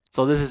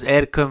So this is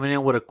Ed coming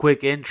in with a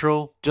quick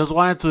intro. Just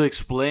wanted to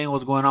explain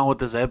what's going on with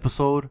this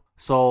episode.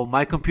 So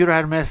my computer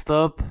had messed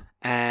up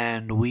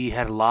and we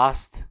had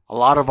lost a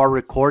lot of our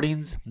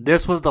recordings.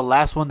 This was the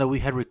last one that we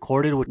had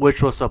recorded,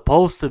 which was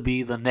supposed to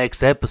be the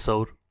next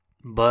episode,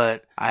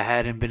 but I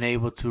hadn't been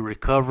able to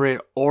recover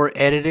it or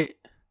edit it.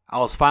 I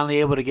was finally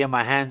able to get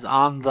my hands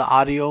on the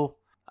audio.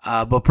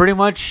 But pretty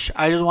much,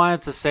 I just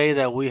wanted to say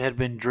that we had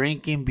been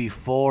drinking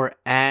before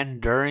and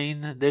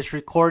during this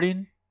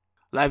recording.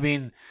 I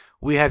mean,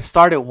 we had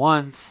started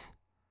once,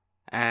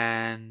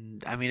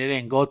 and I mean, it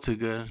didn't go too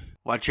good.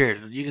 Watch here.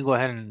 You can go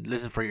ahead and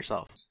listen for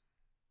yourself.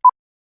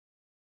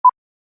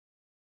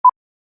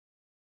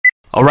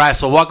 Alright,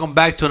 so welcome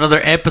back to another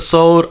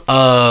episode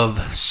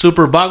of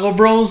Super Bago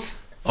Bros.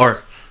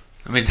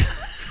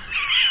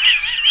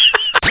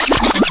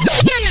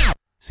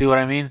 See what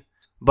I mean?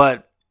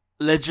 But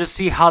let's just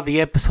see how the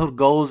episode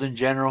goes in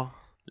general.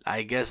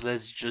 I guess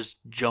let's just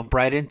jump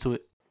right into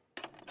it.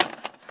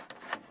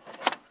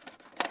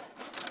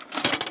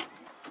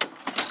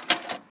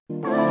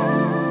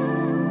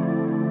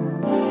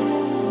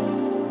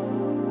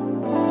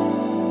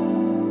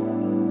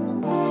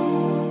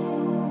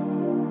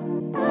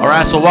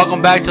 Alright, so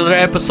welcome back to another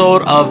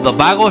episode of The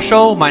Bago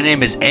Show. My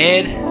name is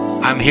Ed.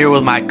 I'm here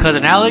with my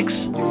cousin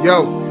Alex.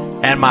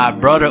 Yo. And my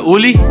brother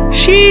Uli.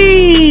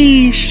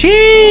 Sheesh.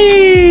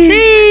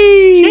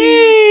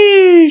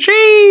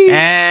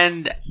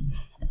 And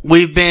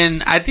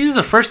I think this is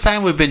the first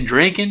time we've been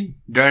drinking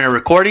during a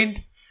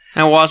recording.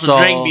 And we also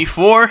drank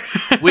before.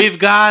 We've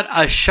got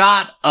a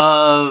shot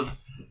of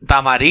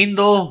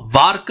tamarindo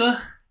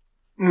vodka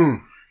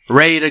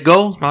ready to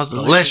go. Smells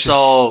delicious.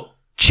 So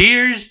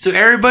cheers to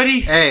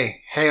everybody.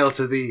 Hey, hail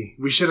to thee.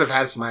 We should have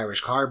had some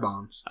Irish car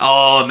bombs.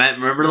 Oh,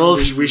 man, remember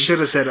those? We should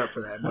have set up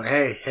for that. But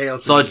hey, hail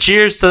to so thee.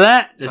 Cheers to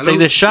that. Let's take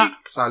this shot.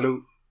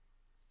 Salute.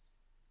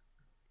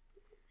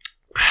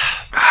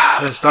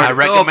 Let's start. I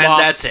recommend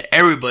that to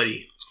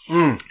everybody.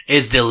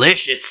 It's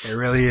delicious. It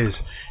really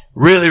is.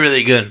 Really,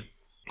 really good.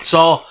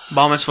 So,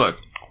 bomb as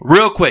fuck.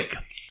 Real quick,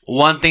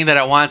 one thing that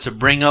I wanted to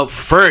bring up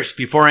first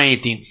before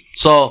anything.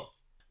 So,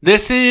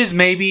 this is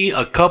maybe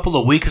a couple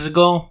of weeks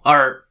ago,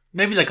 or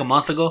maybe like a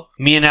month ago.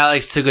 Me and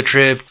Alex took a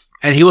trip,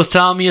 and he was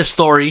telling me a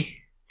story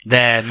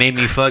that made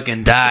me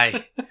fucking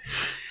die.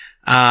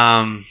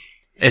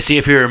 Let's see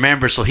if he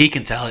remembers so he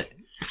can tell it.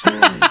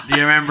 Do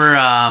you remember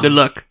good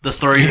luck. The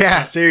story?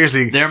 Yeah,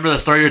 seriously. Do you remember the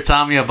story you're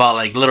telling me about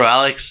like little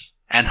Alex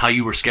and how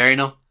you were scaring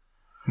him?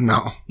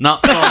 No. So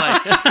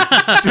like,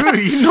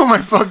 dude, you know my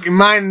fucking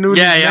mind knew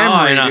this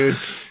memory, dude.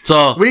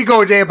 So we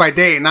go day by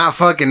day, not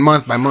fucking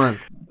month by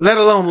month. Let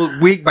alone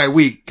week by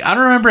week. I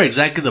don't remember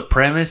exactly the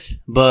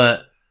premise,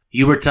 but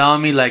you were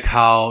telling me like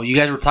how you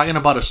guys were talking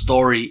about a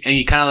story and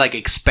you kind of like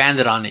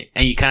expanded on it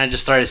and you kind of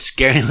just started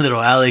scaring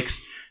little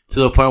Alex to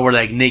the point where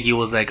like Nikki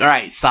was like, all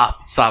right, stop,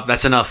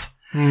 that's enough.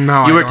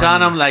 No, you were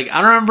telling him like,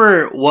 I don't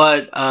remember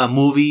what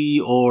movie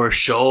or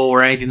show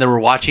or anything that we're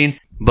watching,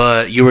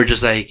 but you were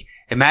just like,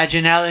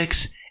 imagine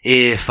Alex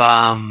if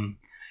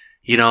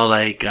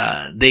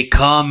they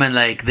come and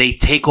like they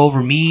take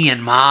over me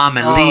and mom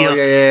and Leo.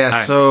 Yeah. All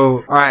right.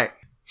 So all right.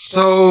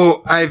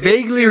 So I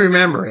vaguely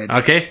remember it.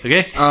 Okay.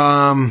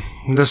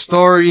 The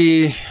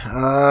story,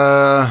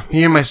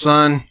 me and my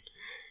son,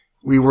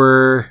 we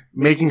were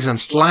making some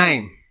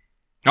slime.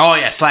 Oh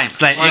yeah, slime.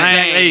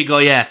 There you go,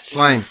 yeah.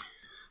 Slime.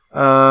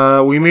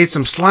 We made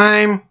some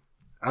slime.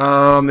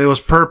 It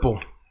was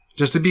purple,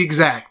 just to be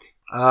exact.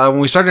 When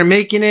we started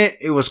making it,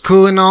 it was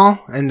cool and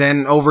all. And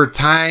then over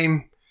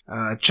time,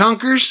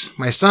 Chunkers,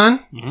 my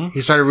son,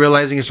 he started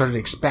realizing it started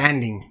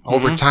expanding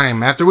over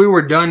time. After we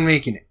were done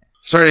making it,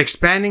 started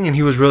expanding, and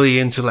he was really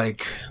into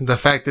like the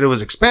fact that it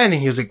was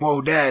expanding. He was like,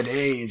 "Whoa, Dad,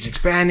 hey, it's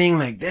expanding!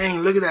 Like, dang,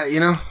 look at that!" You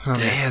know? I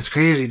was like, "Yeah, it's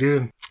crazy,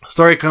 dude."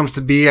 Story comes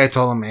to be, I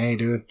told him, "Hey,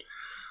 dude,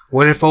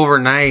 what if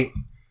overnight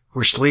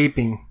we're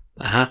sleeping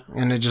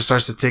and it just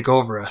starts to take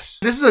over us?"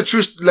 This is a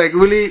true, like,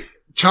 really,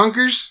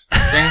 Chunkers.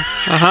 Okay?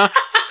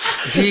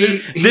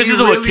 This is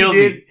really what killed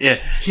me.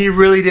 Yeah. He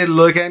really did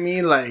look at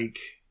me like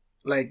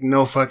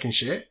no fucking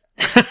shit.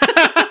 It's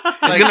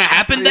gonna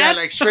happen, Dad?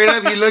 Yeah, like straight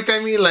up, he looked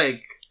at me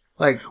like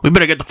we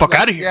better get the fuck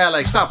out of here. Yeah,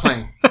 like stop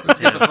playing. Let's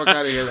get the fuck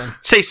out of here then.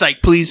 Say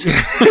psych, please.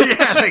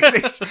 Yeah, like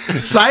say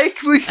psych,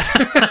 please.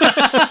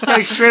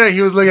 Like straight up, he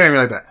was looking at me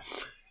like that.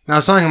 And I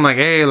was telling him like,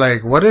 hey,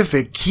 like what if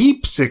it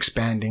keeps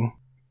expanding?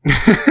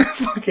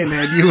 Fucking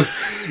Ed,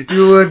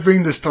 you would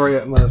bring the story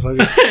up, motherfucker.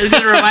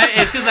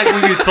 It's because like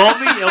when you told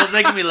me, it was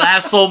making me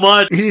laugh so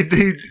much. He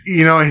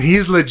and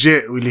he's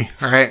legit, Willie.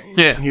 All right.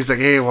 Yeah. He's like,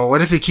 hey, well,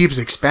 what if it keeps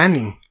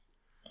expanding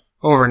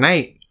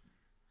overnight?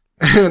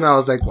 And I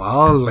was like,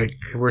 well, like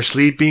we're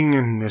sleeping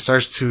and it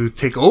starts to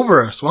take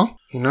over us. Well,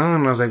 and I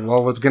was like,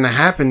 well, what's gonna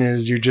happen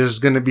is you're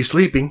just gonna be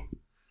sleeping,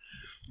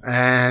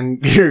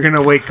 and you're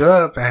gonna wake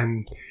up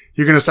and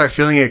you're gonna start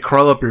feeling it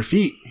crawl up your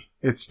feet.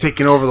 It's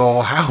taking over the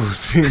whole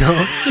house, And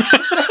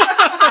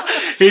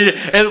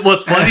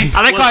what's funny?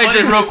 I like how I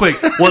just real quick.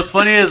 What's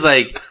funny is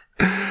like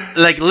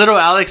little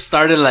Alex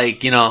started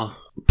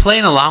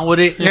playing along with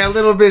it. Yeah, a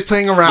little bit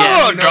playing around.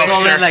 Yeah, you know?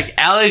 so then, like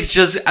Alex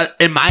just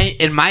in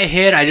my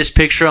head, I just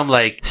picture him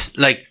like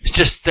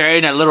just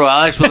staring at little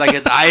Alex with like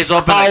his eyes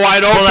open, all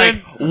wide open.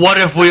 Like, what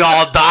if we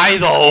all die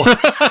though?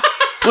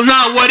 Well,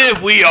 not what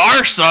if we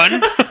are, son.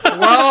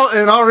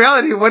 Well, in all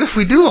reality, what if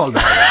we do all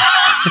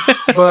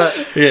that? But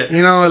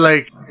you know,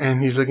 like,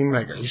 and he's looking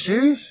like, "Are you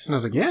serious?" And I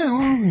was like, "Yeah."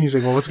 Well, he's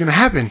like, "Well, what's gonna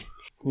happen?"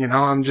 You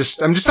know, I'm just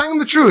telling him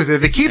the truth.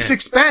 If it keeps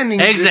expanding,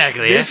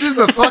 exactly, this is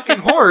the fucking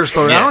horror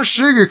story. I don't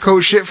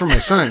sugarcoat shit for my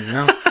son. You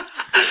know,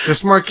 he's a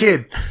smart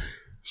kid.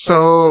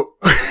 So.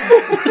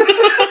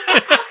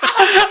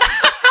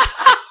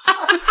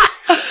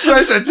 So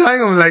I started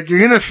telling him, like, you're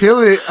going to feel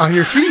it on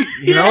your feet.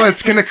 You know,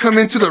 it's going to come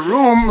into the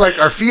room. Like,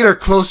 our feet are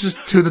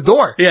closest to the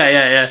door.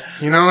 Yeah.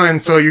 You know,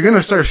 and so you're going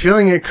to start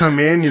feeling it come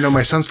in. You know,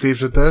 my son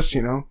sleeps with us,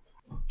 you know.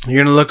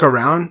 You're going to look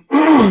around.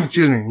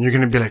 Excuse me. You're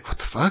going to be like, what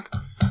the fuck?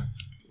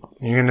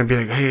 And you're going to be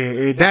like,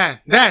 hey,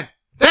 dad,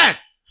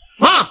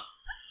 mom.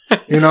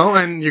 You know,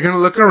 and you're going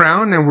to look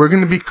around and we're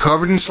going to be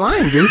covered in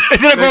slime, dude. You're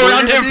going to go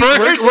around there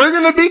first? We're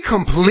going to be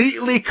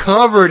completely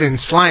covered in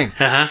slime.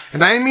 Uh-huh.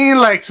 And I mean,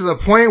 like, to the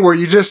point where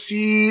you just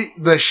see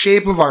the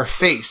shape of our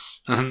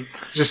face. Uh-huh.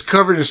 Just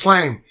covered in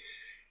slime.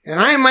 And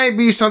I might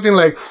be something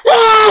like,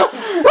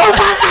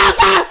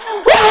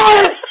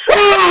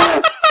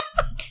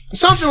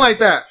 something like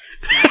that.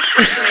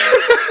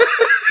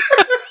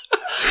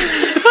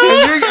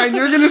 and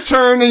you're going to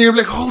turn and you're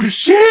like, holy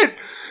shit.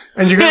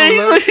 And you're gonna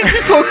look.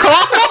 So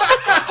calm.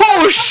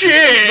 Oh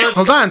shit!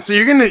 Hold on. So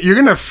you're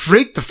gonna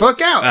freak the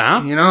fuck out.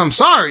 Uh-huh. You know, I'm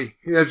sorry.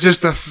 That's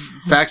just the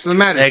facts of the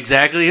matter.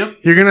 Exactly. Yep.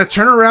 You're gonna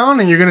turn around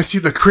and you're gonna see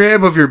the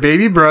crib of your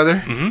baby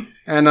brother. Mm-hmm.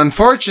 And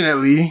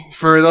unfortunately,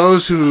 for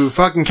those who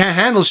fucking can't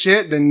handle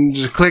shit, then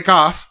just click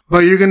off.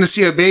 But you're gonna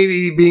see a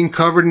baby being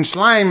covered in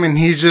slime, and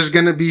he's just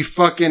gonna be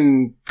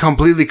fucking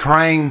completely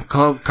crying,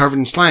 covered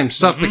in slime,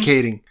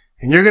 suffocating.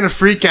 Mm-hmm. And you're gonna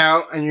freak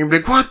out, and you're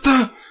gonna be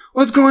like,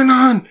 what's going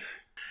on?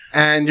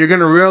 And you're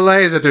going to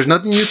realize that there's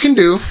nothing you can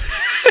do.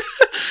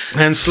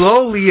 And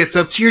slowly it's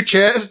up to your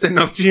chest and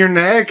up to your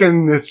neck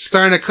and it's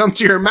starting to come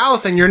to your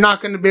mouth and you're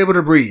not going to be able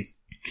to breathe.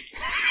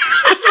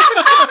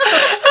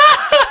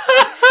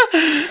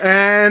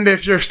 And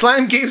if your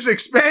slime keeps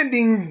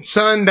expanding,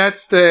 son,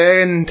 that's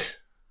the end.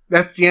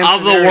 That's the end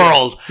of scenario. The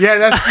world. Yeah,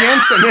 that's the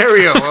end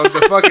scenario of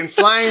the fucking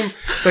slime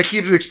that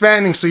keeps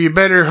expanding. So you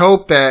better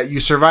hope that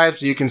you survive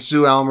so you can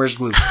sue Elmer's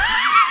Glue.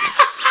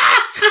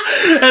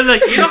 And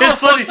like, you know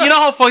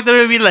how fucked that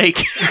would be, like,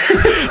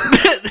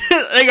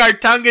 like our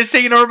tongue gets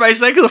taken over by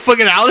slime because of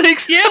fucking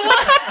Alex? Yeah,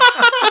 what?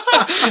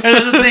 And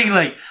that's the thing,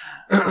 like,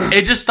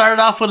 it just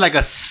started off with, like,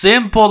 a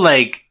simple,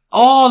 like,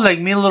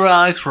 me and little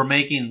Alex were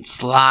making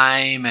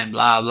slime and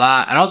blah,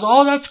 blah. And I was like,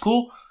 oh, that's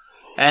cool.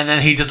 And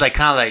then he just, like,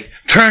 kind of, like,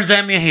 turns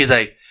at me and he's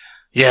like,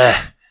 yeah,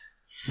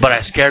 but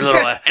I scared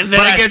little Alex. And then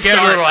I scared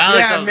little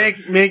Alex.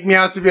 Yeah, make me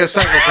out to be a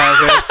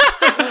psychopath.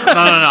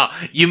 No.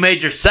 You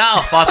made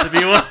yourself out to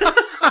be one.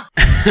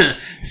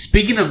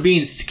 Speaking of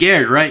being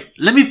scared, right?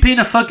 Let me paint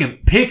a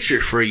fucking picture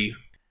for you.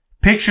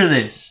 Picture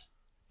this.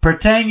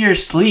 Pretend you're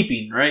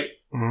sleeping, right?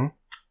 Mm-hmm.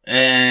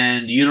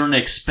 And you don't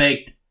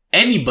expect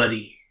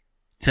anybody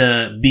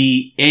to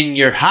be in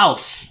your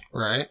house.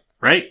 Right.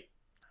 Right?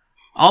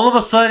 All of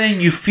a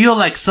sudden, you feel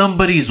like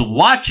somebody's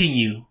watching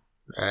you.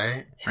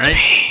 Right.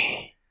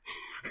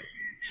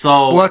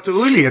 So, what's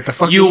Uli at the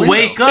fucking you window?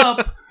 wake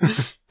up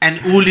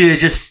and Uli is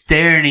just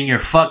staring in your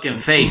fucking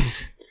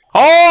face.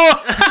 Oh!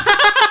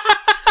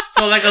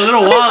 So, like a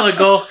little while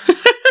ago,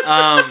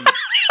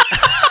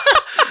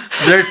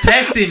 they're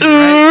texting me,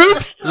 right?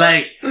 Oops!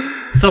 Like,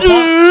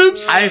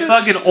 suppose I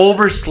fucking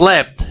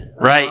overslept,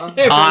 right?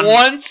 Hey, for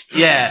once?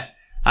 Yeah.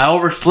 I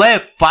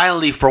overslept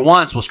finally for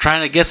once, was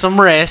trying to get some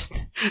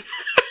rest.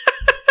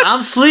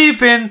 I'm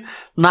sleeping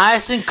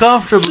nice and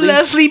comfortably.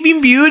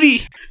 Sleeping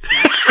Beauty.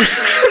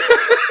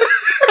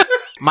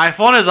 My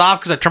phone is off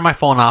because I turned my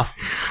phone off.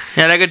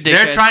 Yeah, like a dickhead.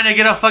 They're trying to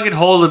get a fucking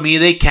hold of me.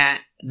 They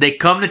can't. They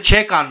come to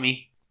check on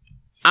me.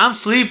 I'm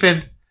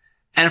sleeping.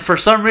 And for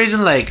some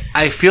reason, like,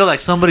 I feel like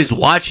somebody's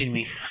watching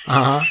me.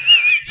 Uh-huh.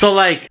 So,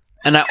 like,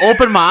 and I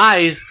open my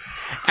eyes,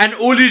 and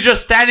Uli's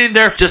just standing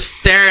there, just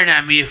staring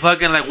at me,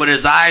 fucking, like, with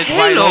his eyes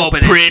wide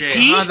open. Pretty. And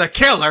shit. The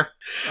killer.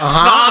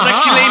 No, like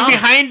she laying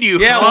behind you.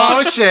 Yeah,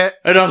 well, shit.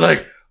 And I'm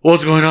like,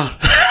 what's going on?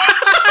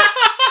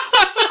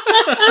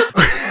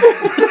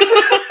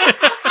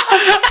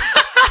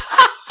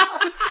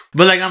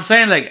 But, like, I'm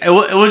saying, like, it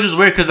was just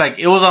weird because, like,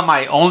 it was on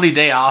my only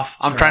day off.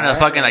 I'm trying to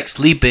fucking, like,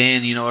 sleep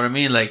in, you know what I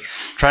mean? Like,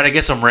 try to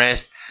get some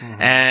rest.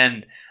 Mm-hmm.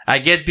 And I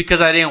guess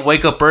because I didn't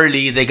wake up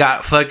early, they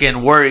got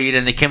fucking worried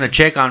and they came to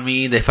check on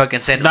me. They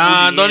fucking sent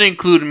Uli don't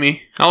include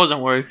me. I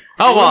wasn't worried.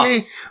 Oh, well.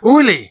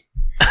 Uli,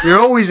 you're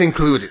always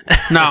included.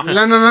 No.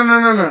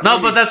 No,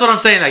 but that's what I'm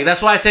saying. Like,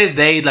 that's why I say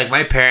they, like,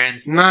 my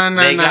parents. No.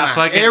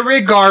 Fucking...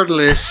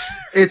 Regardless,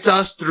 it's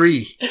us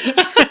three.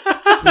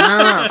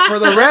 No. For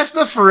the rest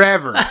of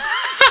forever.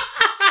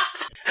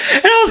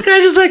 And I was kind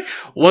of just like,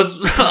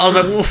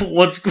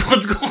 what's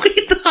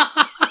going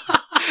on?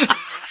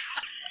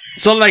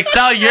 So, like,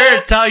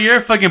 tell your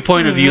fucking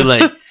point of view,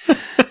 like.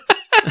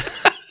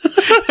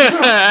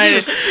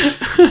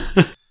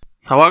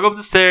 So I walk up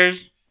the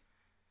stairs,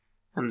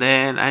 and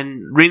then I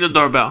ring the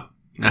doorbell.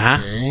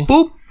 Okay.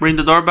 Boop, ring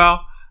the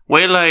doorbell.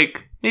 Wait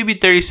like maybe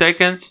 30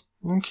 seconds.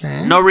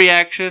 Okay. No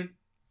reaction.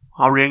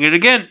 I'll ring it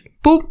again.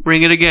 Boop,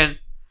 ring it again.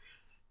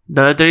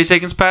 The 30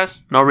 seconds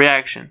pass. No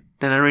reaction.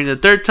 Then I ring the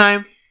third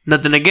time.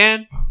 Nothing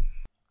again.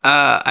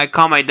 I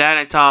call my dad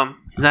and tell him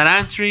he's not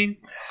answering.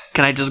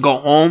 Can I just go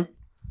home?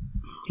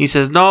 He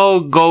says no.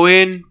 Go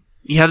in.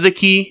 You have the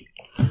key.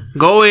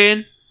 Go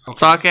in. Okay.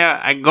 So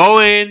I go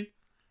in,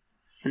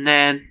 and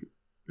then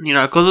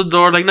I close the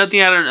door like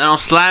nothing. I don't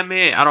slam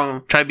it. I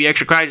don't try to be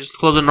extra quiet. Just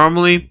close it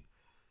normally.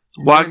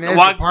 Walk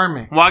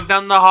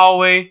down the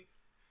hallway.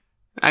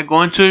 I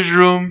go into his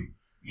room.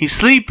 He's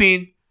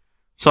sleeping,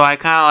 so I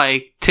kind of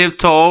like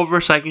tiptoe over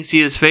so I can see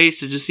his face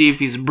to just see if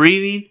he's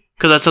breathing.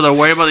 Because that's what they're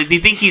worried about. Like, they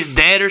think he's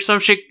dead or some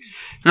shit.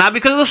 Not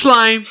because of the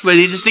slime, but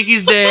they just think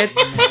he's dead.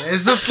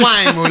 It's the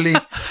slime, Uli. And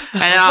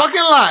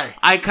fucking lie.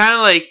 I kind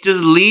of like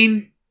just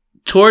lean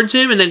towards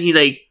him, and then he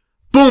like,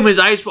 boom, his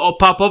eyes all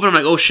pop open. I'm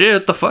like, oh shit,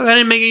 what the fuck? I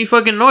didn't make any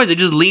fucking noise. I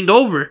just leaned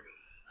over.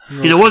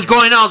 He's like, what's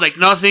going on? I was like,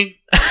 nothing.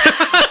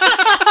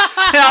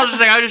 I was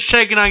just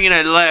checking on you,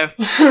 and I left.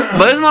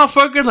 But this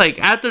motherfucker, like,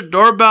 after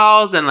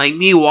doorbells and like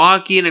me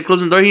walking and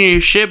closing the door, he didn't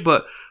hear shit,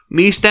 but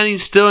me standing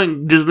still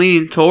and just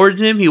leaning towards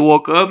him, he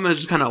woke up, and it was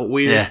just kind of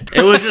weird. Yeah.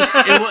 It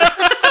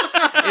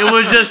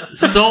was just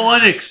so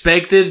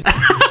unexpected.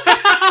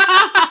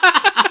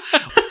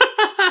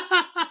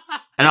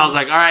 And I was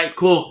like, all right,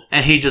 cool.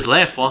 And he just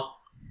left,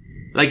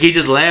 Like, he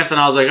just left, and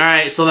I was like, all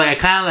right. So, like, I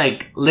kind of,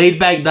 like, laid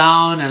back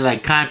down and,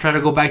 like, kind of tried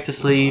to go back to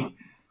sleep.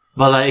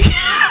 But, like,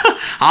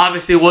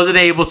 obviously wasn't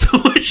able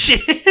to.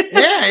 Shit. Yeah.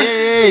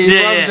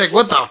 I was like,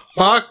 what the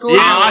fuck? Yeah,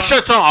 I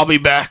should tell him I'll be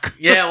back.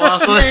 Yeah, well,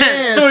 so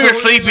you're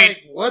sleeping.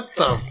 Like, what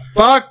the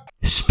fuck?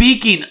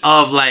 Speaking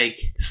of, like,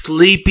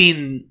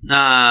 sleeping,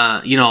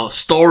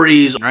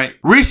 stories, right?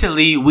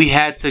 Recently, we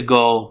had to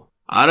go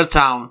out of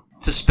town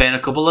to spend a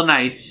couple of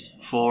nights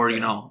for,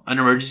 an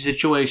emergency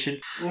situation.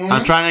 Mm-hmm.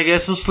 I'm trying to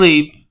get some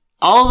sleep.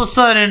 All of a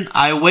sudden,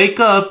 I wake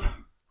up.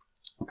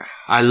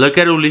 I look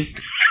at Uli.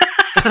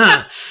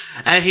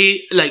 And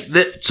he, like,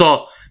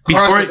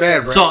 before,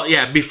 bed, right? So,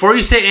 yeah, before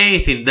you say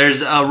anything,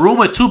 there's a room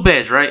with two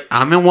beds, right?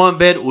 I'm in one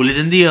bed, Uli's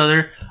in the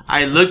other.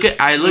 I look at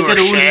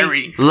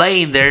Uli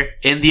laying there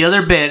in the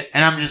other bed,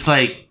 and I'm just,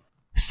 like,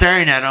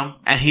 staring at him,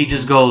 and he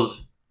just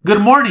goes,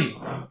 good morning.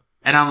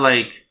 And I'm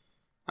like,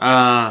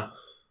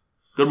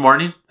 good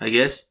morning, I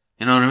guess.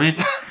 You know what I mean?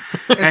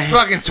 It's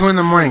fucking 2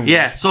 a.m.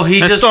 Yeah, so he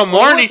That's just... still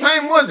morning. What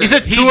time was it? He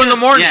said 2 in the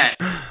morning. Yeah.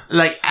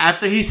 Like,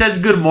 after he says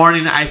good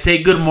morning, I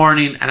say good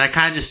morning, and I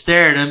kind of just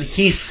stare at him.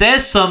 He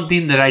says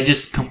something that I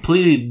just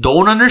completely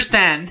don't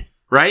understand,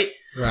 right?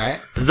 Right.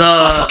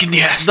 The fucking...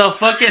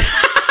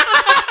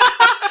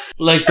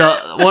 Like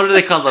what do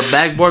they call the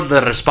backboard? The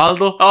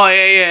respaldo? Oh,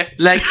 yeah.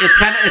 Like,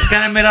 it's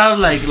kind of made out of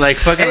like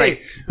fucking hey,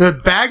 the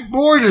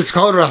backboard is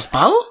called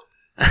raspado?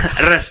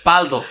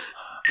 Respaldo.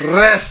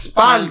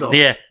 Respaldo.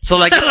 Yeah. So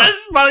like...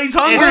 He's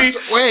hungry.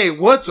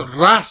 What's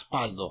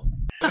raspaldo?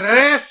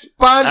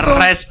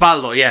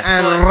 Respaldo, yeah.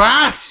 And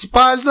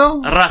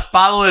raspaldo?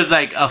 Raspado is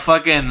like a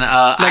fucking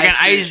like an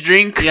ice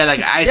drink. Yeah, like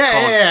ice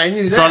cone. Yeah, I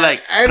knew that. So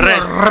like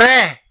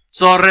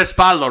so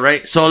respaldo,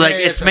 right? So like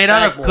it's made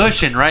out of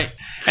cushion, right?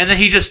 And then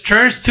he just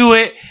turns to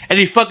it and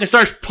he fucking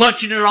starts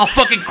punching it all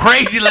fucking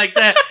crazy like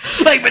that.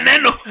 Like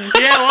Veneno.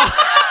 Yeah, well.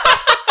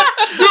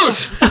 Dude,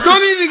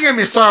 don't even get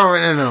me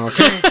started on Veneno,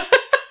 okay?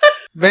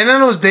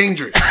 Veneno's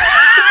dangerous.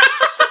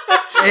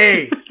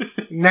 Hey,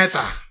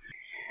 neta.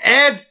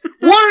 Ed,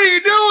 what are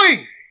you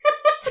doing?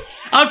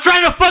 I'm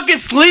trying to fucking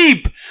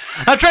sleep.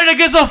 I'm trying to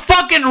get some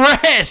fucking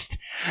rest.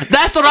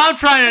 That's what I'm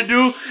trying to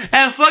do.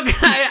 And fucking,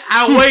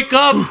 I wake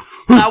up.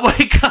 I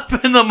wake up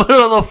in the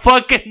middle of the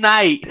fucking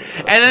night.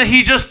 And then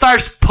he just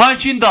starts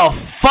punching the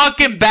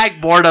fucking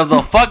backboard of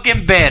the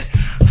fucking bed.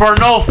 For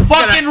no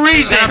fucking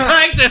reason.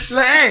 Practice.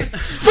 Hey,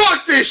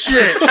 fuck this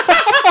shit.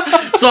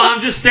 So I'm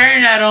just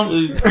staring at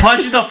him,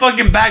 punching the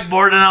fucking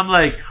backboard, and I'm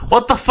like,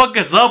 what the fuck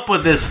is up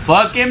with this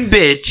fucking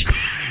bitch?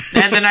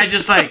 And then I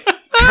just like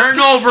turn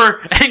over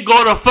and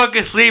go to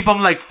fucking sleep.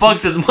 I'm like, fuck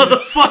this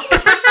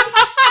motherfucker.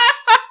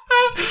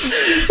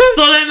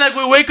 So then like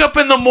we wake up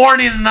in the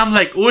morning and I'm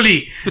like,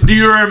 Uli, do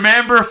you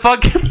remember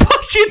fucking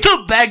punching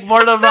the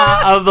backboard of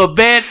the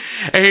bed?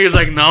 And he's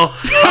like, no.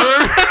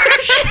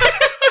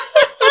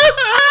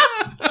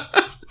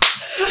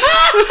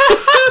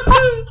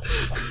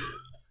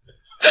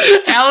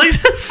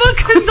 Alex is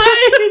fucking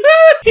dying.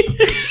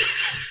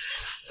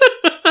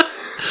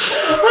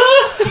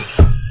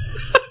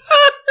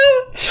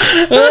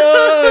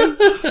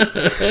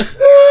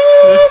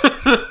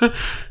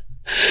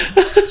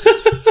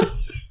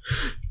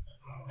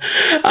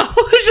 I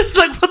was just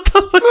like, what the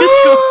fuck is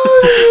going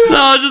on? No,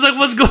 I was just like,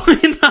 what's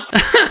going on?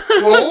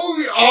 Well,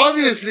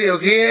 obviously,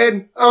 okay,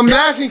 Ed, I'm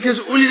laughing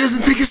because Uli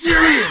doesn't take it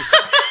serious.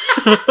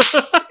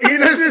 He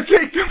doesn't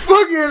take the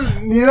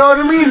fucking, you know what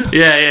I mean?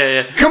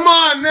 Yeah. Come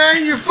on,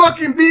 man, you're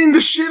fucking beating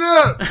the shit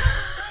up.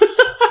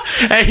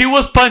 And he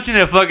was punching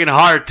it fucking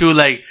hard too.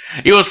 Like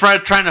he was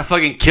trying to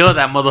fucking kill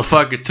that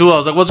motherfucker too. I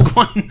was like, "What's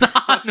going on?"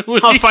 I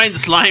was fighting the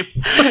slime.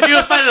 He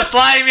was fighting the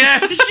slime. Yeah,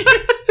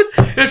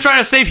 he was trying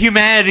to save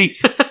humanity.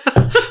 I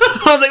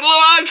was like,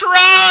 "Lux,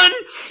 run!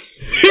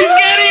 He's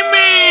getting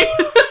me!"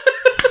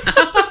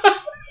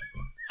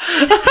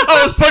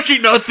 I was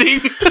punching nothing.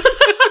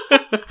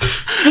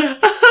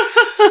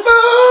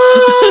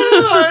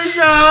 Oh my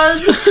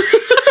god!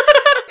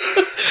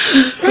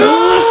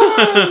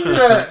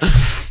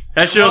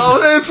 That shit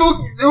was.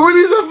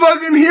 Woody's a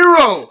fucking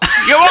hero.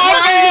 You're welcome.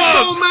 Why are you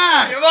so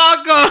mad? You're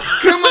welcome.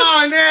 Come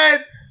on, Ed.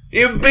 You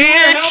You're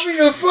bitch. helping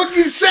a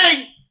fucking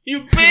saint. You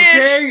bitch.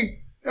 Okay?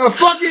 A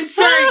fucking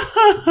saint.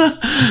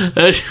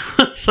 That shit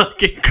was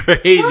fucking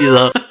crazy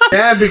though.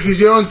 Yeah, because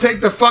you don't take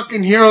the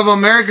fucking hero of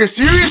America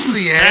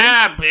seriously, Ed.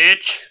 Yeah,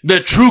 bitch. The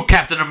true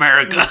Captain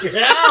America.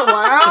 Yeah,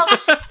 well,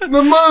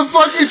 the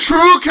motherfucking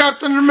true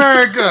Captain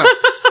America.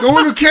 The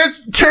one who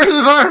cares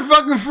about our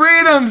fucking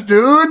freedoms,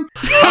 dude.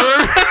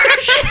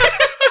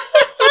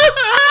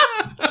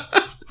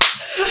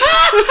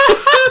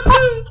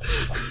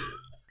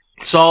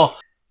 So,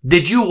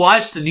 did you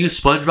watch the new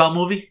SpongeBob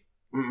movie?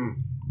 Mm-mm.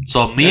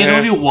 So, me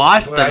and Uli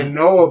watched But I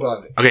know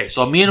about it. Okay,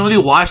 so me and Uli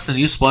watched the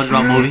new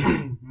SpongeBob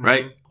movie,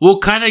 right? We'll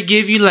kind of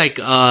give you like,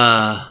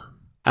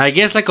 I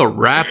guess like a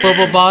wrap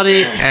up about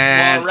it,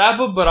 and Wrap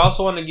up, but I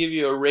also want to give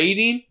you a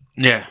rating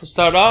yeah. to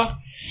start off.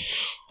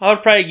 I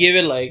would probably give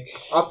it like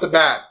Off the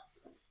bat,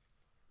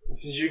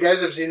 since you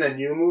guys have seen the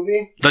new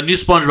movie, The new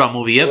SpongeBob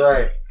movie, yep.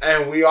 right?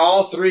 And we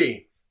all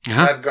three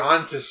Uh-huh. have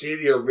gone to see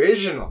the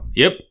original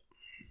Yep.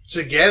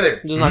 together.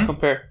 does not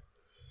compare.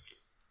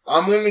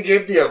 I'm gonna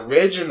give the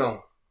original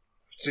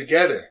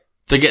together.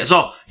 So yeah,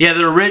 the You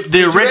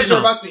guys are original.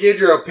 about to give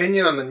your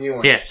opinion on the new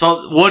one. Yeah.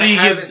 So what do you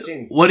give? haven't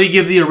seen. What do you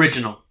give the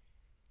original?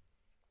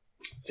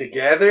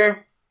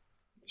 Together,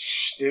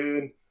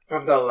 dude,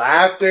 from the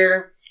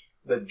laughter,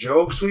 the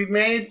jokes we've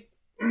made,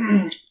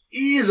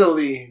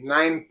 easily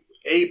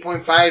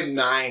 8.5,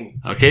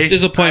 9. Okay.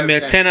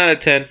 Disappointment. 10 out of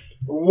 10.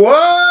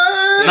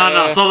 What?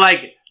 No. So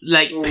like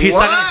he's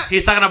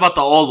What? talking about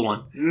the old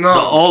one. No. The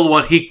old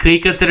one. He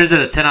considers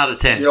it a 10 out of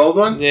 10. The old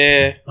one?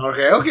 Yeah.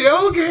 Okay.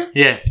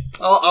 Yeah.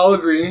 I'll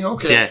agree.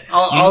 Okay. Yeah.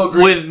 I'll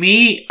agree. With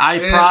me,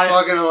 It is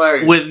fucking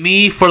hilarious. With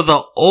me for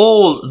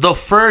the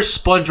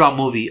first SpongeBob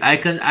movie, I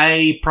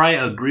probably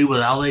agree with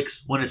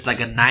Alex when it's like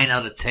a 9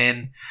 out of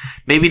 10,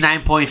 maybe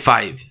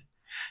 9.5,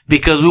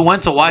 because we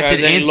went to watch it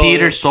in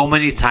theater so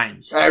many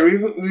times. Alright, we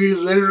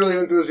literally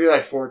went to see it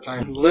like 4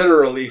 times.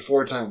 Literally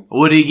 4 times.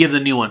 What do you give the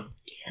new one?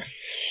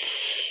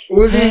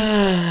 Woody,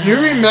 you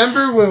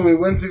remember when we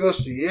went to go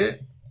see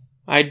it?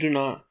 I do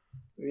not.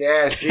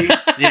 Yeah, see?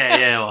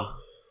 Yeah. Well.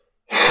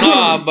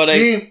 Nah, but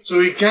see? So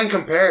we can't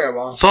compare it,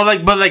 well. So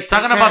talking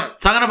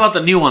about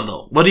the new one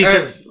though. What do you Ed,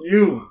 consider?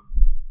 you.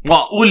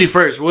 Well, Uli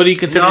first. What do you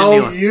consider the new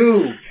No, one?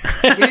 you.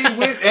 Me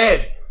with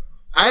Ed.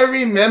 I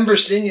remember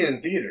seeing it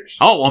in theaters.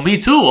 Oh, well, me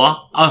too.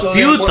 A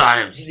few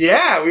times.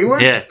 Yeah, we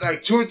went Yeah.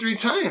 like 2 or 3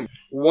 times.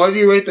 What do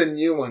you rate the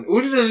new one?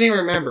 Udi doesn't even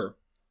remember.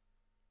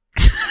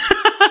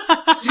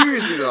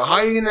 Seriously though, how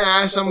are you gonna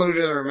ask someone who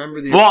doesn't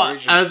remember the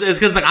original? It's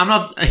because like I'm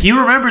not. He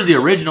remembers the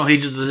original. He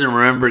just doesn't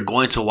remember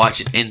going to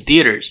watch it in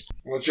theaters.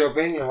 What's your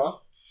opinion,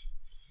 Will?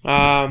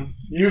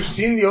 You've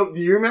seen the old...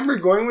 Do you remember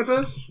going with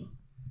us?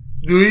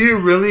 Do you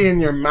really, in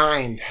your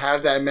mind,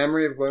 have that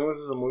memory of going with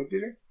us to the movie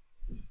theater?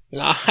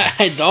 no,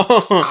 I don't.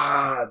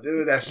 Ah,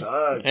 dude, that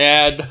sucks.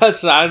 Yeah,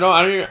 that's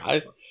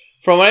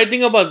from what I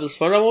think about the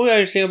SpongeBob movie,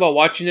 I just think about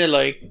watching it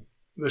like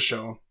The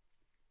show.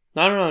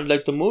 I don't know,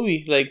 like the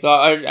movie. Like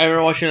I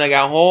remember watching it like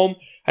at home.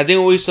 I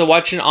think we used to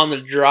watch it on the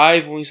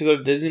drive when we used to go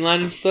to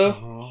Disneyland and stuff.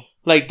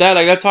 Like that.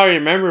 Like that's how I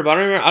remember. But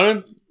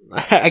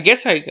I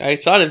guess I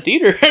saw it in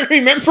theater. I don't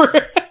remember.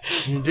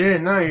 You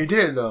did. No, you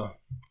did though.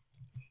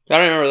 I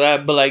don't remember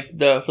that. But like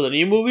for the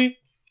new movie,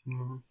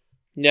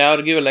 yeah, I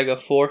would give it like a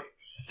 4,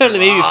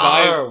 maybe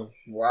 5.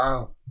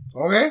 Wow.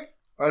 Okay,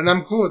 and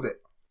I'm cool with it.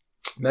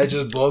 That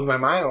just blows my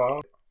mind.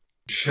 Wow.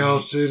 Shell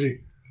City.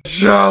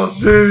 Yeah,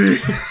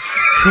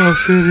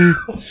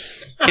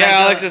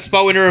 Alex, the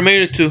spot we never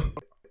made it to.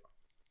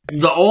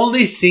 The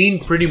only scene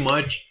pretty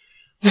much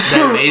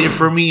that made it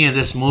for me in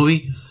this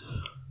movie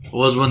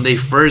was when they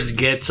first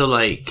get to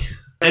like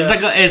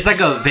it's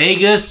like a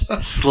Vegas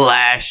 /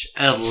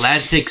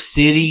 Atlantic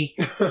City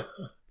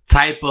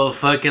type of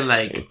fucking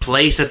like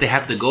place that they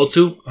have to go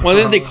to. Why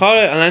didn't they call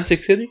it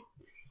Atlantic City?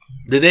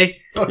 Did they?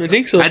 I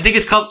think so. I think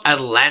it's called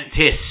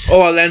Atlantis.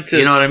 Oh, Atlantis.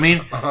 You know what I mean?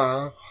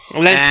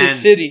 Atlantis And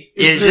City.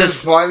 It's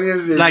just funny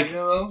as like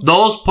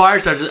those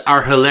parts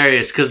are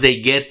hilarious because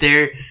they get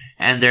there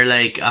and they're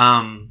like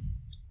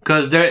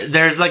because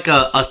there's like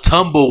a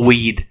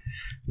tumbleweed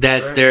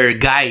that's their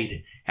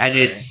guide and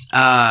it's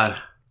Keanu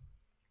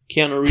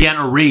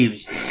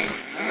Reeves.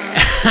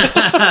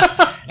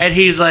 And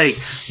he's like,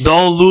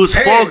 don't lose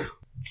focus.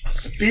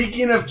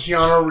 Speaking of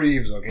Keanu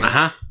Reeves,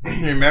 okay,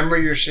 remember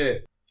your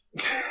shit.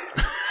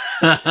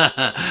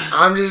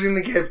 I'm just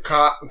gonna give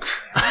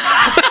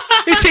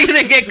Is he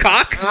gonna get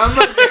cock?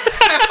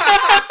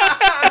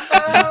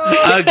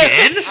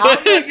 Again?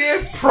 I'm gonna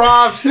give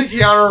props to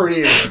Keanu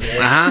Reeves.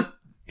 Okay?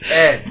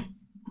 Ed,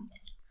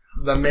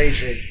 The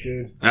Matrix,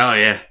 dude. Oh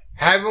yeah.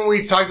 Haven't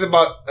we talked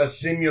about a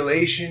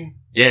simulation?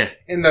 Yeah.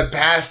 In the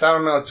past, I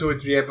don't know, 2 or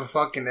 3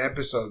 fucking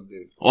episodes,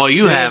 dude. Well,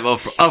 you have,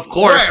 of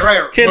course.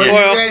 Right. But you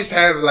guys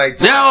have, like...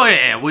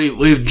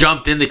 We've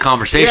jumped in the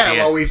conversation.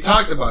 Yeah, well, we've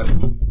talked about it.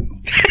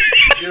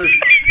 Dude.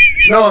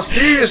 No,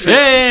 seriously.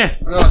 Yeah.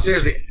 No,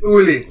 seriously.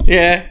 Uli.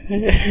 Yeah.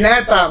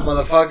 Neta,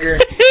 motherfucker.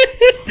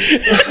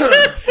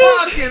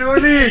 Fucking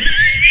Uli.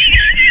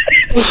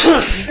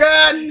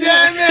 God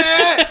damn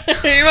it.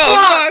 Hey,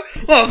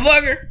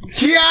 motherfucker.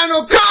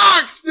 Keanu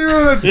Cox,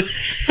 dude.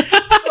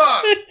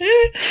 Fuck.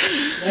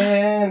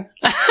 Man.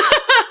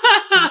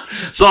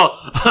 So,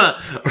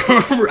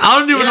 I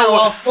don't even know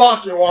what... Well,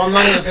 fuck you. Well, I'm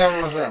not going to say what I'm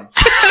going to say.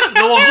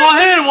 No, well, go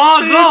ahead.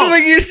 Well, go.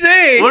 What you're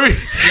saying? No,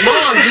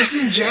 just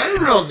in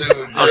general, dude.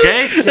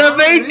 Okay. The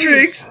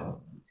Matrix.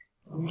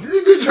 You did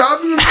a good job.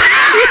 Dude,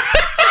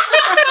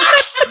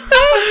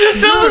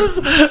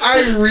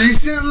 I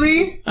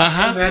recently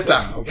met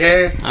that,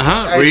 okay?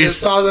 I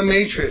just saw The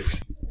Matrix.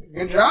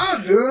 Good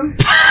job, dude.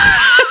 Good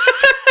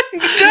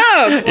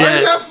job. Why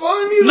is that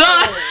funny? No,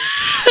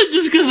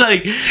 just because,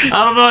 like,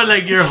 I don't know,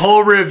 like, your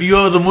whole review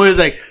of the movie is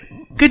like,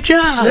 good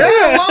job.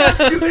 Yeah, well,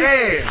 because,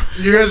 hey,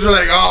 you guys are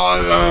like,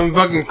 oh,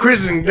 fucking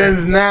Chris and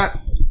this and that.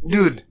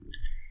 Dude,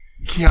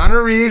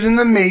 Keanu Reeves in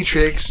The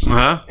Matrix,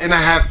 and I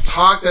have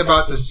talked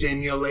about the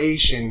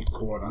simulation,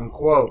 quote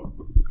unquote.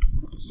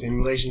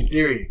 Simulation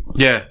theory.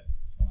 Yeah.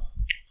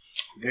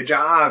 Good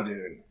job,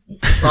 dude.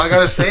 That's all I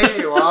gotta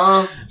say,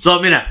 wow. So,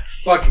 mira.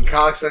 Fucking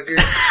cocksucker.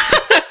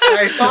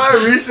 I saw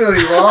it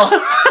recently, wow.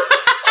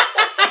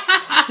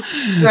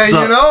 Now,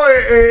 you know,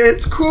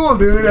 it's cool,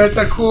 dude. That's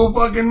a cool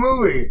fucking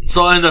movie.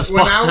 So, in the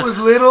when I was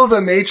little,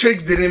 The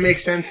Matrix didn't make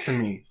sense to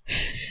me.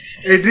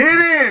 It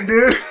didn't,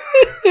 dude.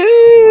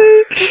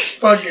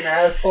 Fucking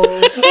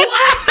assholes.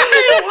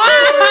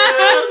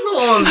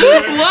 Assholes,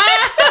 dude.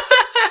 What?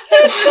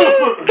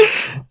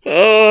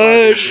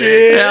 Oh,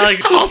 shit. Yeah,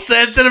 like, all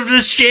sensitive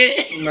to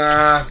shit.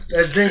 Nah,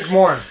 let's drink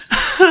more.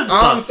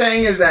 All I'm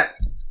saying is that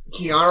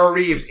Keanu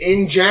Reeves,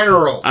 in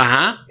general,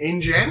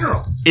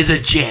 is a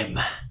gem.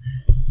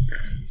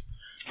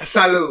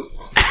 Salute.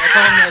 That's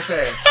all I'm gonna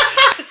say.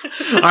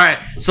 Alright,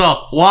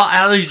 so while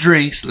Alex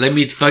drinks, let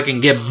me fucking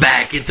get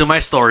back into my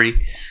story.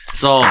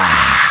 So,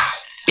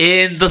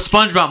 in the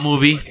SpongeBob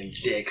movie, fucking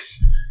dicks.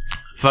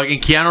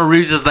 Fucking Keanu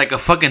Reeves is like a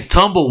fucking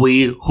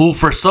tumbleweed who,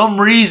 for some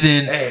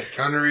reason... Hey,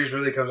 Keanu Reeves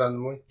really comes out in the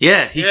movie?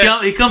 Yeah,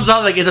 he comes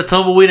out like it's a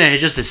tumbleweed and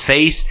it's just his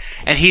face.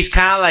 And he's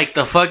kind of like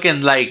the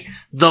fucking, like,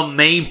 the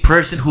main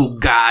person who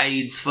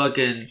guides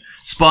fucking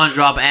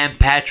SpongeBob and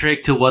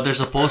Patrick to what they're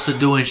supposed to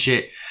do and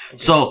shit. Okay.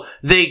 So,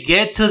 they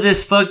get to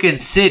this fucking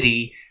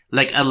city,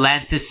 like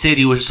Atlantis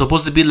City, which is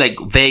supposed to be like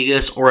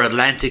Vegas or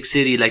Atlantic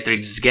City, like they're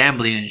just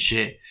gambling and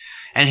shit.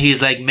 And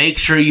he's like, make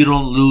sure you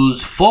don't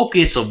lose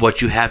focus of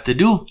what you have to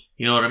do.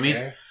 You know what I mean?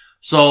 Okay.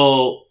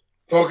 So...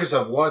 Focus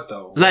of what,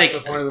 though? Like,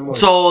 what's the point of the movie?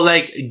 So,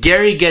 like,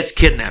 Gary gets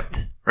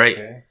kidnapped, right?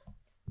 Okay.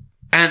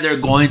 And they're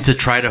going to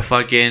try to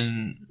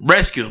fucking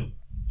rescue him.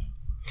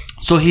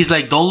 So he's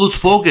like, don't lose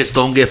focus.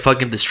 Don't get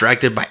fucking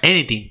distracted by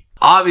anything.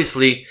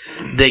 Obviously,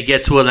 they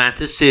get to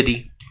Atlantis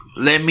City.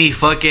 Let me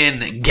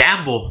fucking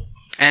gamble.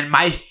 And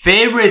my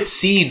favorite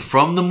scene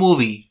from the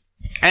movie,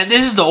 and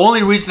this is the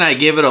only reason I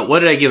gave it a...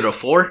 What did I give it? A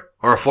 4?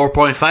 Or a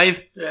 4.5?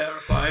 Yeah, or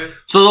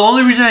 5. So the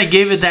only reason I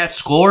gave it that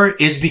score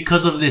is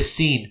because of this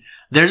scene.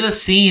 There's a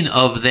scene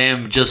of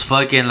them just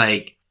fucking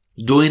like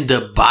doing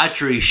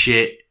debauchery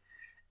shit.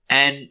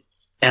 And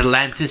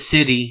Atlantis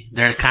City,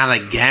 they're kind of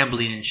like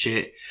gambling and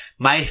shit.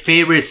 My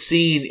favorite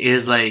scene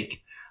is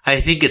like,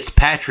 I think it's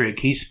Patrick.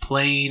 He's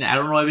playing, I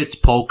don't know if it's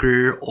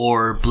poker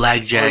or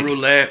blackjack. Or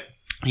roulette.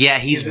 Yeah,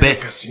 he's in a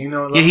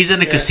casino, though? Yeah, he's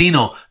in a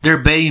casino.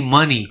 They're betting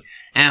money.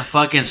 And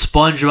fucking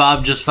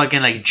SpongeBob just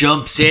fucking like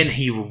jumps in.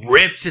 He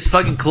rips his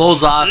fucking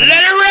clothes off. Let it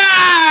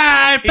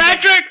ride,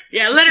 Patrick!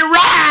 Yeah, let it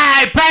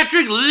ride,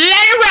 Patrick!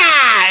 Let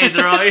it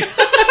ride!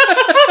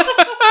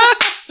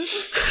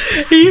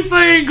 He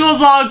fucking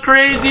goes all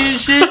crazy and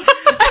shit.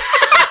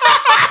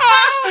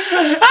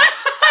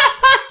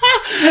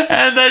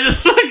 And I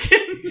just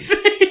fucking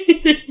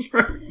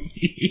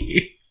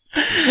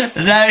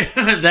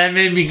that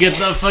made me get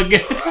the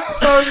fucking...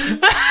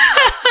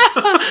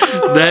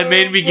 That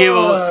made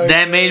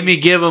me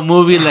give a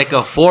movie like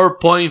a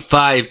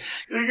 4.5.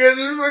 You guys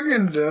are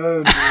fucking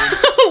dumb, dude.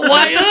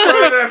 Why?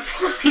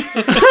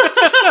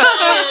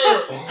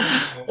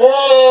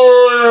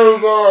 Oh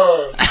my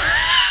god!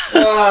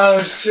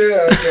 Oh shit!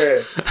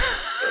 Okay.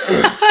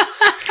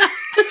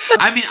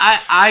 I mean,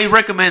 I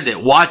recommend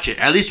it. Watch it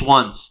at least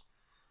once.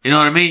 You know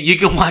what I mean? You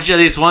can watch it at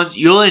least once.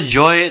 You'll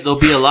enjoy it. There'll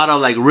be a lot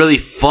of like really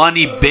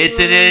funny bits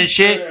in it and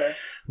shit.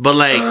 But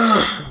like,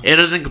 it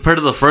doesn't compare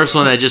to the first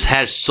one that just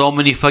had so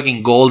many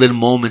fucking golden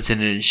moments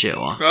in it and shit.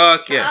 Well,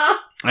 fuck yeah.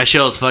 That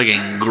shit was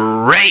fucking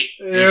great.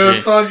 It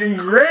was fucking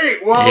great.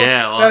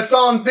 Well, that's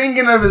all I'm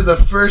thinking of is the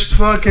first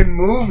fucking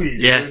movie,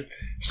 dude. Yeah.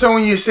 So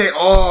when you say,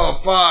 oh,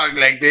 fuck,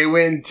 like they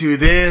went to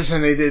this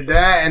and they did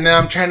that, and then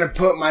I'm trying to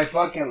put my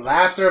fucking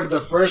laughter of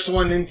the first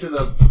one into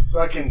the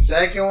fucking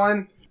second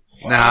one.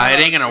 Nah, it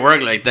ain't gonna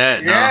work like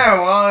that. No. Yeah,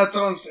 well, that's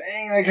what I'm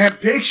saying. I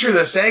can't picture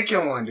the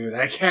second one, dude.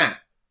 I can't.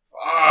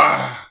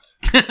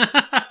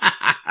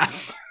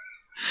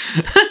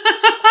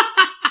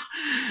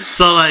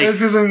 So like, it's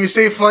because when you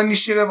say funny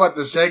shit about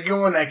the second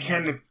one, I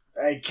can't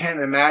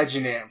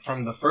imagine it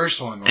from the first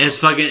one. Bro.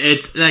 It's like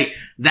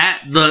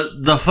that.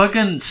 The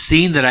fucking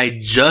scene that I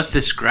just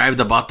described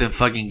about them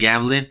fucking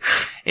gambling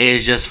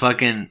is just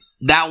fucking.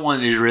 That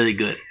one is really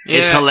good. Yeah.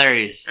 It's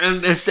hilarious.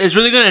 And it's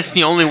really good. It's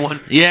the only one.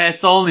 Yeah, it's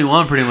the only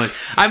one pretty much.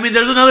 I mean,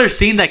 there's another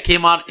scene that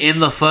came out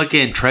in the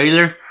fucking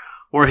trailer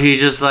where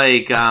he's just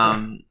like, I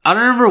don't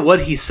remember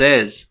what he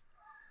says.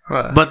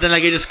 What? But then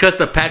like it just cuts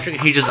to Patrick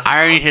and he's just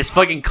ironing his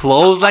fucking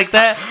clothes like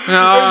that.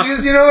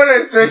 Just, you know what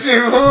I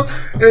picture, bro?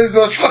 Is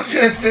the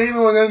fucking scene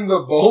when in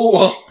the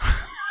bowl.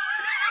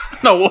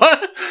 The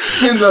what?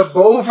 In the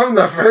bowl from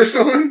the first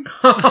one.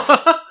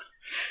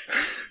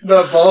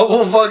 The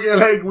bubble fucking,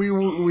 like,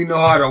 we know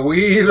how to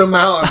weed them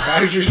out, and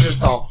Patrick's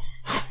just all...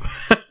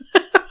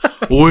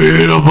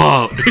 Weed them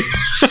out.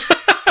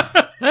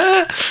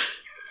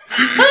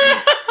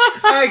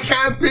 I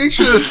can't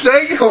picture the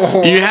second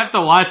one. You have to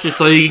watch it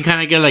so you can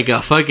kind of get, like,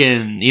 a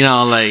fucking, you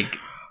know, like,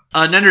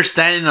 an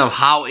understanding of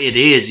how it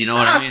is, you know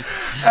what I mean?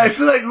 I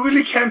feel like we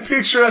really can't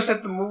picture us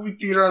at the movie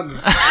theater on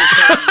the...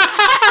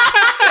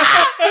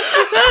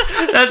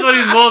 That's what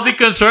he's mostly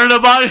concerned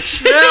about. I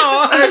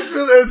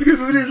feel that's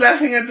because when he's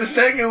laughing at the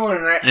second one,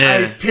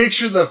 I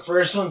picture the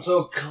first one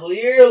so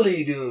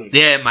clearly, dude.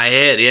 Yeah, in my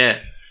head, yeah.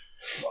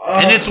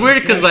 And it's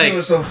weird because like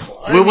so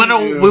funny,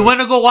 we went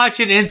to go watch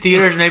it in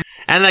theaters, maybe,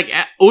 and like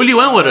Uli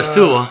went with us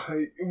too. Well,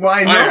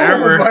 I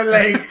know, but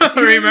like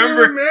he doesn't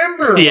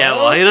remember. Yeah,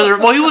 well, he doesn't.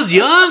 Well, he was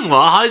young.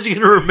 Well, how is he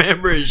gonna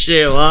remember and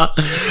shit? Well,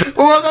 that's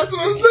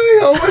what I'm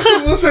saying. How am I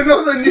supposed to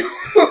know the new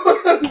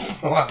ones?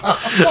 Wow.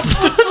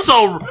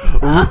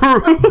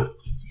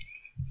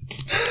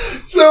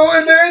 So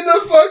when they're in the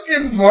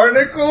fucking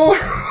barnacle,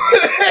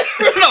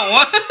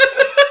 what?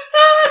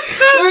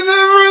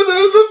 Whenever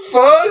there's the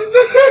fun,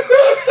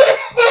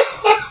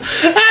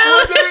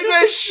 when they're in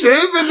that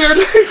ship and they're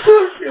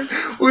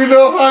like, we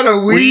know how to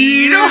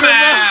weed them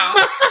out.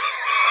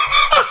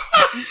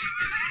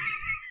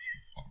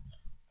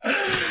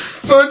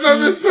 SpongeBob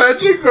and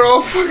Patrick are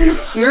all fucking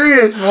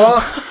serious.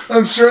 Well,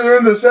 I'm sure they're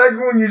in the second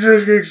one. You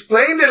just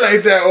explained it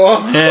like that.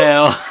 Well,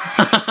 yeah.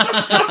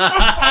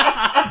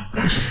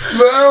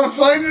 But I don't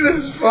find it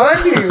as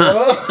funny.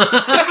 Well,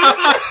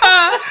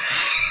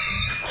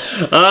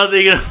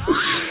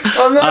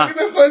 I'm not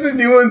gonna find the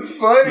new ones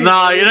funny.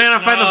 No, you're not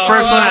gonna find the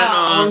first one.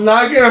 I'm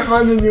not gonna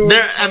find the new ones.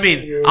 I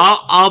mean,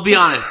 I'll be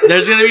honest.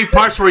 There's gonna be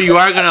parts where you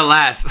are gonna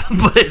laugh,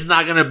 but it's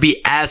not gonna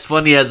be as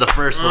funny as the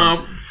first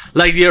one.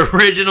 Like the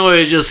original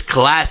is just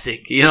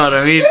classic. You know what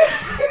I mean?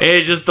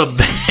 It's just the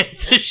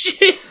best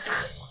shit.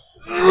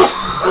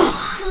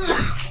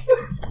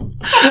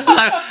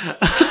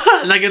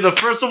 Like in the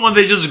first one when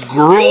they just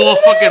grow a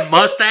fucking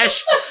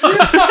mustache.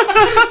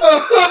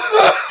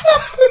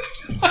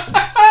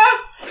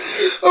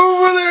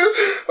 Over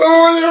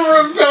there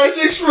where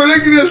Patrick's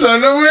running in his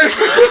underwear.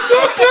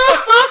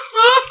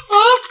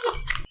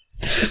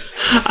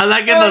 I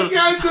like I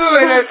can't do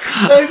it.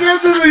 I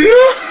can't do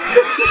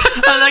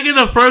it. I like in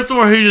the first one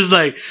where he's just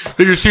like,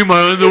 did you see my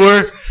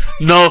underwear?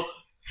 No.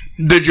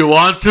 Did you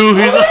want to?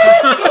 He's like,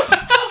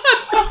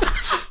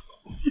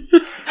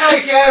 I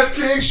can't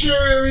picture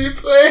it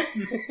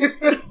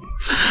replaying.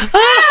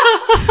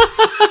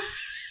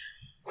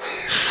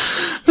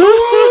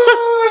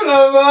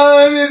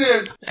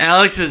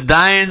 Alex is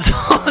dying, so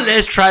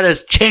let's try to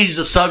change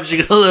the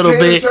subject a little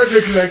bit. Change the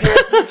subject because I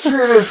can't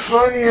picture it as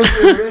funny as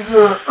the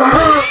original.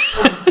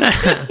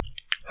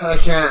 I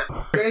can't.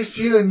 You guys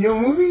see the new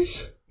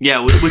movies?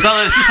 Yeah, we saw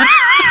the.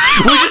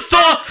 we just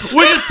told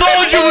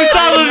you we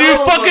saw the new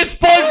fucking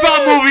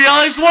SpongeBob movie,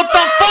 Alex. What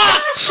the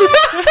fuck?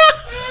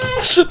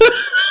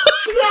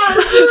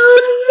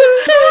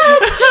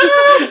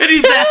 And he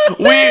said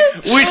we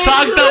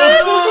talked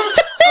about.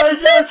 I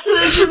can't take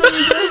it that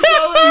you guys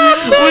saw the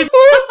new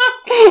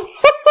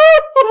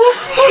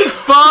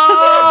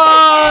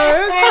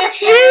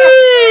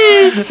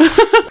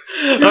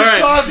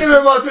Alright. Talking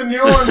about the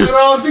new ones and I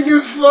don't think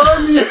it's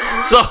funny.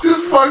 So too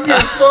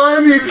fucking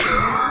funny.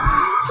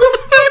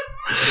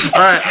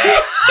 Alright.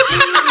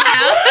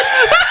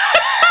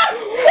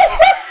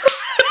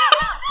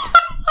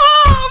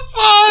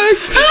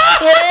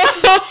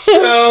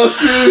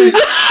 Chelsea.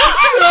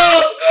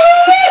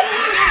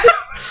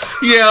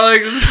 Yeah,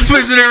 like this is the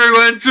place that we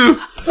went to.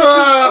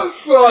 Oh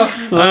fuck!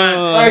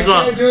 I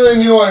can't do the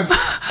new one.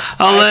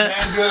 I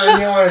can't do the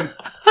new one.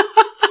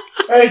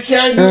 I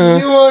can't do the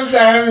new ones. I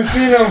haven't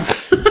seen them.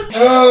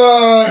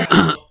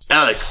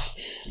 Alex,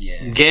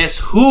 guess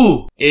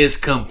who is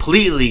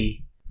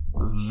completely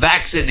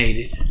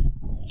vaccinated?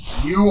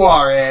 You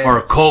are, Ed.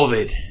 For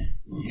COVID.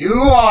 You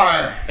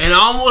are. And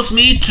almost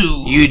me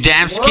too. You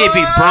damn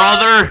skippy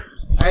brother.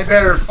 I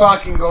better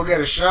fucking go get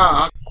a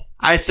shot.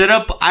 I set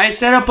up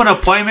an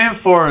appointment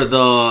for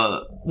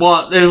the.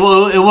 Well,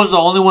 it was the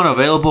only one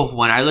available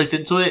when I looked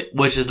into it,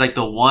 which is like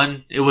the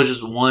one. It was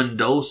just one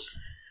dose.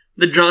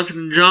 The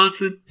Johnson &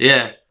 Johnson.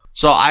 Yeah.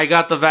 So I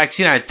got the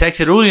vaccine. I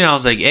texted Uli and I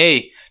was like,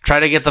 "Hey, try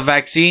to get the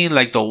vaccine,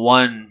 like the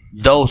one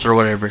dose or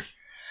whatever."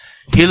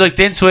 He looked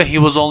into it. He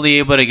was only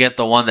able to get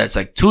the one that's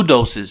like 2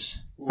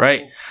 doses,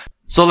 right?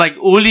 So like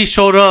Uli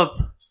showed up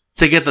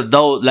to get the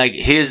dose, like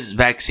his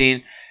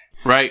vaccine,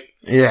 right?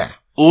 Yeah.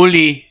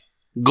 Uli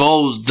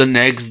goes the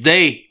next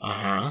day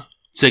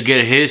to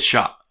get his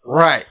shot.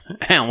 Right.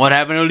 And what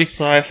happened, Uli?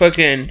 So I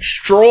fucking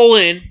stroll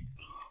in.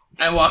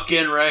 I walk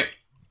in, right?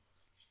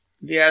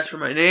 They ask for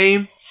my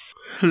name.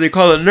 And they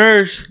call a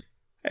nurse.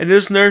 And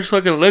this nurse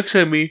fucking looks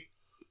at me.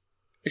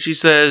 And she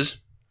says,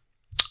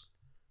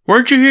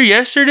 "Weren't you here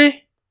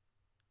yesterday?"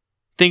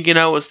 Thinking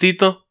I was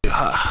Tito.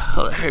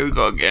 Here we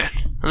go again.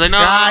 I was like, "No.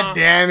 God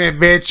damn it,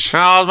 bitch."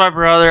 No, it's my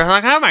brother." I'm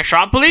like, "Can I have my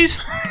shot, please?"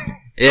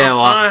 Yeah,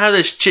 well. I don't have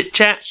this chit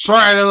chat.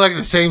 Sorry, I look like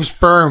the same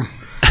sperm.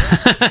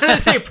 The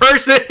same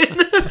person.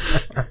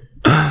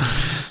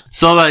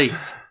 So like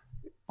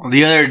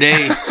the other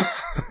day,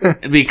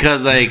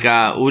 because like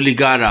Uli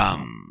got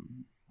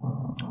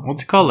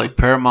what's it called, like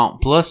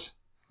Paramount Plus.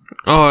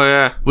 Oh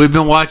yeah, We've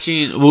been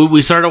watching.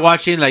 We started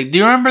watching. Like, do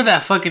you remember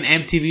that fucking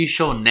MTV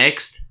show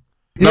Next?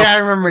 I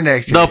remember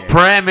Next. The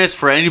premise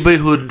for anybody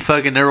who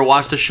fucking never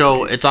watched the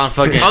show, it's on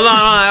fucking. Hold on,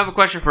 I have a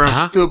question for him.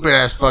 Stupid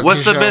ass fucking.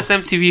 What's the show. best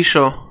MTV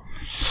show?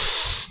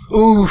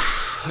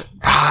 Oof.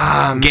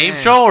 Game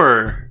show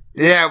or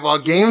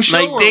game show.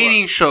 Like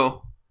dating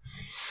show.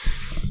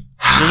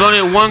 There's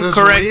only one Does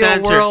correct real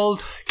answer.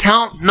 World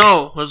count?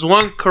 No, there's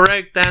one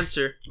correct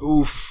answer.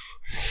 Oof.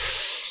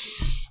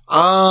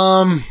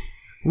 Wrong.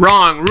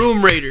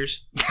 Room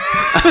Raiders.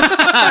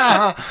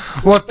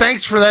 Well,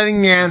 thanks for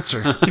letting me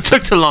answer. It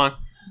took too long.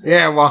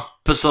 Yeah, well.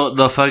 episode,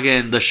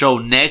 the show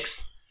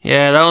Next.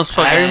 Yeah, that was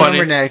fucking I funny.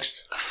 remember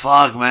Next.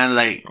 Fuck, man,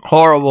 like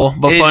Horrible,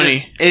 but funny.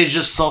 It's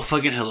just so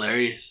fucking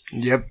hilarious.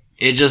 Yep.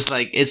 It just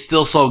like it's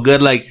still so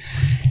good. Like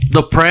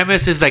the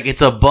premise is like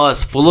it's a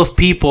bus full of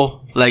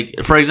people.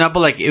 Like for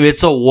example, like if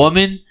it's a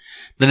woman,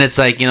 then it's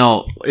like, you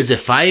know, is it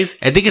 5?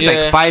 I think it's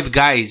like 5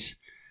 guys,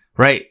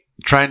 right?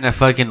 Trying to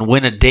fucking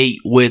win a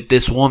date with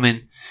this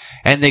woman,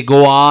 and they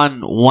go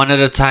on one at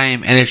a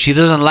time. And if she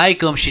doesn't like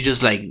them, she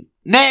just like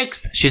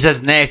next. She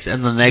says next,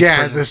 and the next.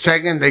 Yeah, person. the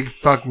second they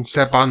fucking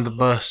step on the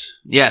bus.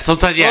 Yeah,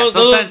 sometimes. Yeah, Those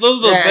sometimes.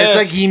 It's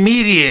like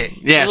immediate.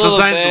 Yeah, Those are the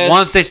sometimes best.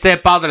 once they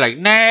step out, they're like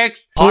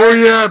next. Oh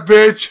yeah,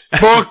 bitch.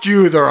 Fuck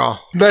you. They're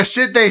all the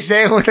shit they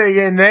say when they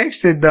get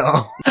nexted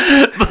though.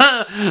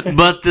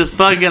 but this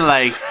fucking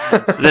like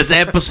this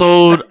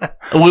episode,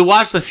 we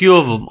watched a few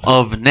of them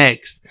of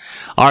Next,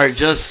 are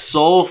just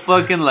so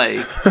fucking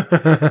like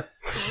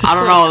I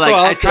don't know, like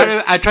I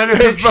try to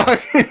They're picture,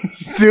 fucking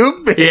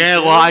stupid. yeah,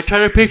 well I try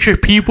to picture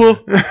people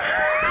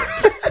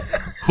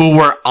who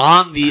were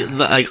on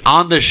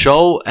the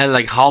show and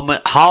like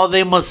how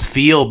they must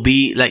feel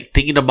be like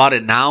thinking about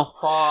it now.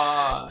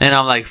 And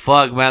I'm like,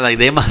 fuck, man, like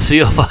they must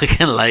feel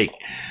fucking like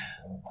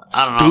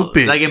I don't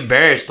Stupid. know, like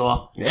embarrassed,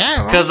 well.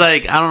 Yeah. Cause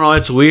like I don't know,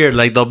 it's weird.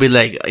 Like they'll be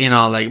like, you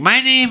know, like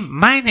my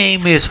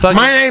name is fucking.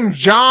 My name's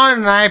John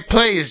and I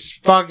play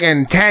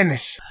fucking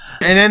tennis.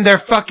 And then their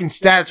fucking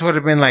stats would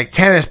have been like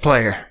tennis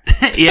player.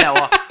 Yeah,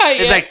 well,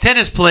 it's like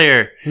tennis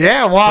player.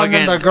 Yeah, well, and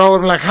then the girl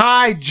would be like,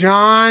 "Hi,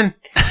 John.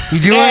 You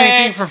do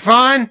anything for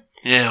fun?"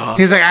 Yeah, well,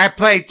 He's like, "I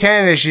play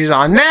tennis." She's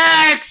on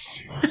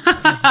next.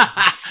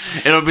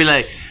 it'll be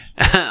like,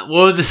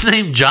 what was his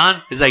name?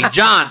 John. It's like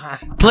John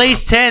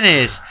plays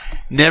tennis,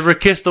 never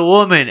kissed a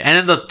woman, and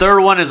then the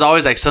third one is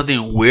always like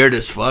something weird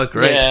as fuck,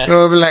 right? Yeah. It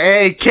would be like,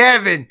 "Hey,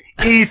 Kevin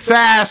eats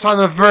ass on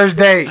the first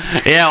date."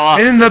 Yeah, well,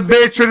 And then the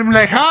bitch would be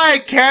like, "Hi,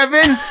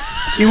 Kevin.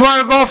 You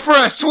want to go for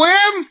a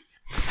swim?"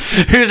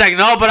 he was like,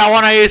 no, but I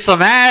want to eat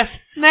some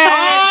ass.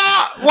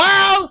 Oh,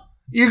 well,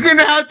 you're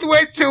gonna have to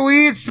wait till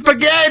we eat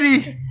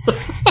spaghetti.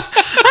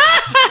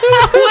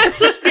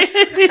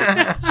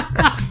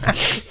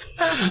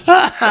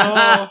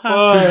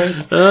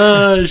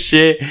 Oh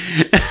shit.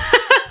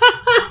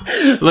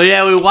 But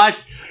yeah, we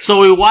watched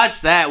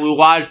that. We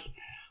watched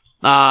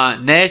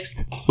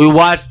Next. We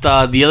watched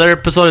the other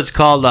episode. It's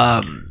called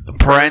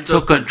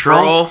Parental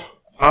Control.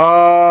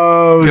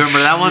 Oh, You remember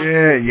that one?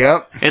 Yeah,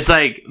 yep. It's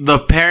like the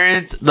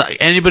parents,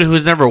 anybody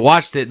who's never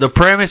watched it, the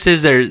premise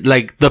is they're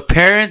like the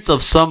parents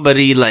of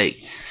somebody, like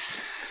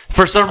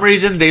for some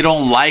reason they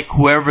don't like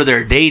whoever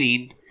they're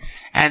dating,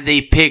 and they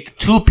pick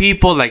 2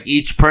 people, like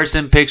each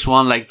person picks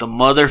one, like the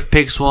mother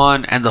picks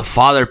one and the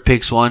father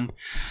picks one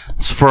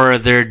for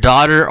their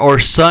daughter or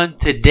son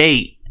to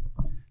date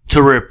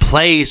to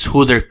replace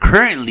who they're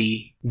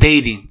currently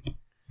dating.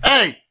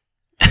 Hey,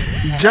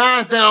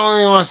 Jonathan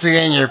only wants to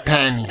get in your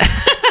panties.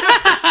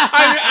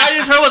 I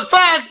just heard what.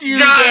 Fuck you,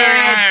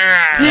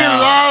 Dad. He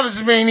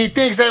loves me and he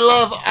thinks I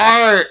love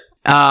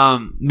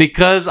art.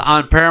 Because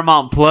on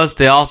Paramount Plus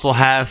they also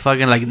have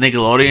fucking like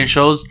Nickelodeon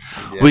shows.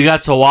 Yeah. We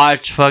got to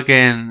watch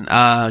fucking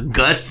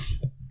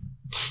Guts.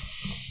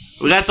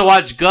 We got to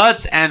watch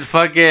Guts and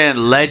fucking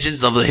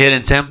Legends of the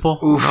Hidden Temple.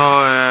 Oof.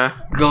 Oh, yeah.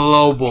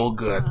 Global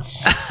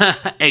Guts.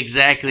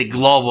 Exactly,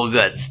 global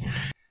Guts.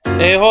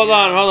 Hey, hold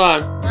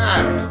on.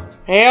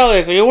 Hey,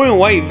 Alex, are you wearing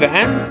white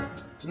Vans?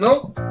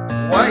 Nope.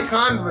 White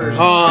Converse,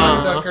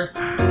 sucker.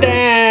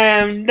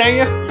 Damn, dang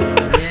it.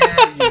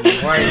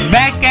 White.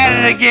 Back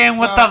at it again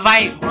with the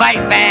white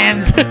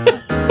Vans.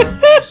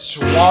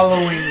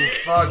 Swallowing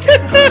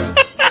fucking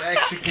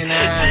Mexican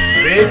ass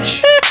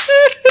bitch.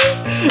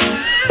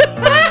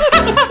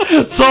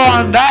 So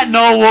on that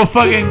note, we'll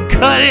fucking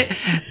cut it.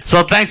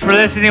 So thanks for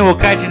listening. We'll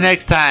catch you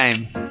next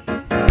time.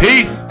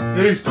 Peace.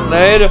 Peace.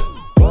 Later.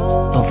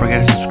 Don't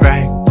forget to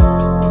subscribe.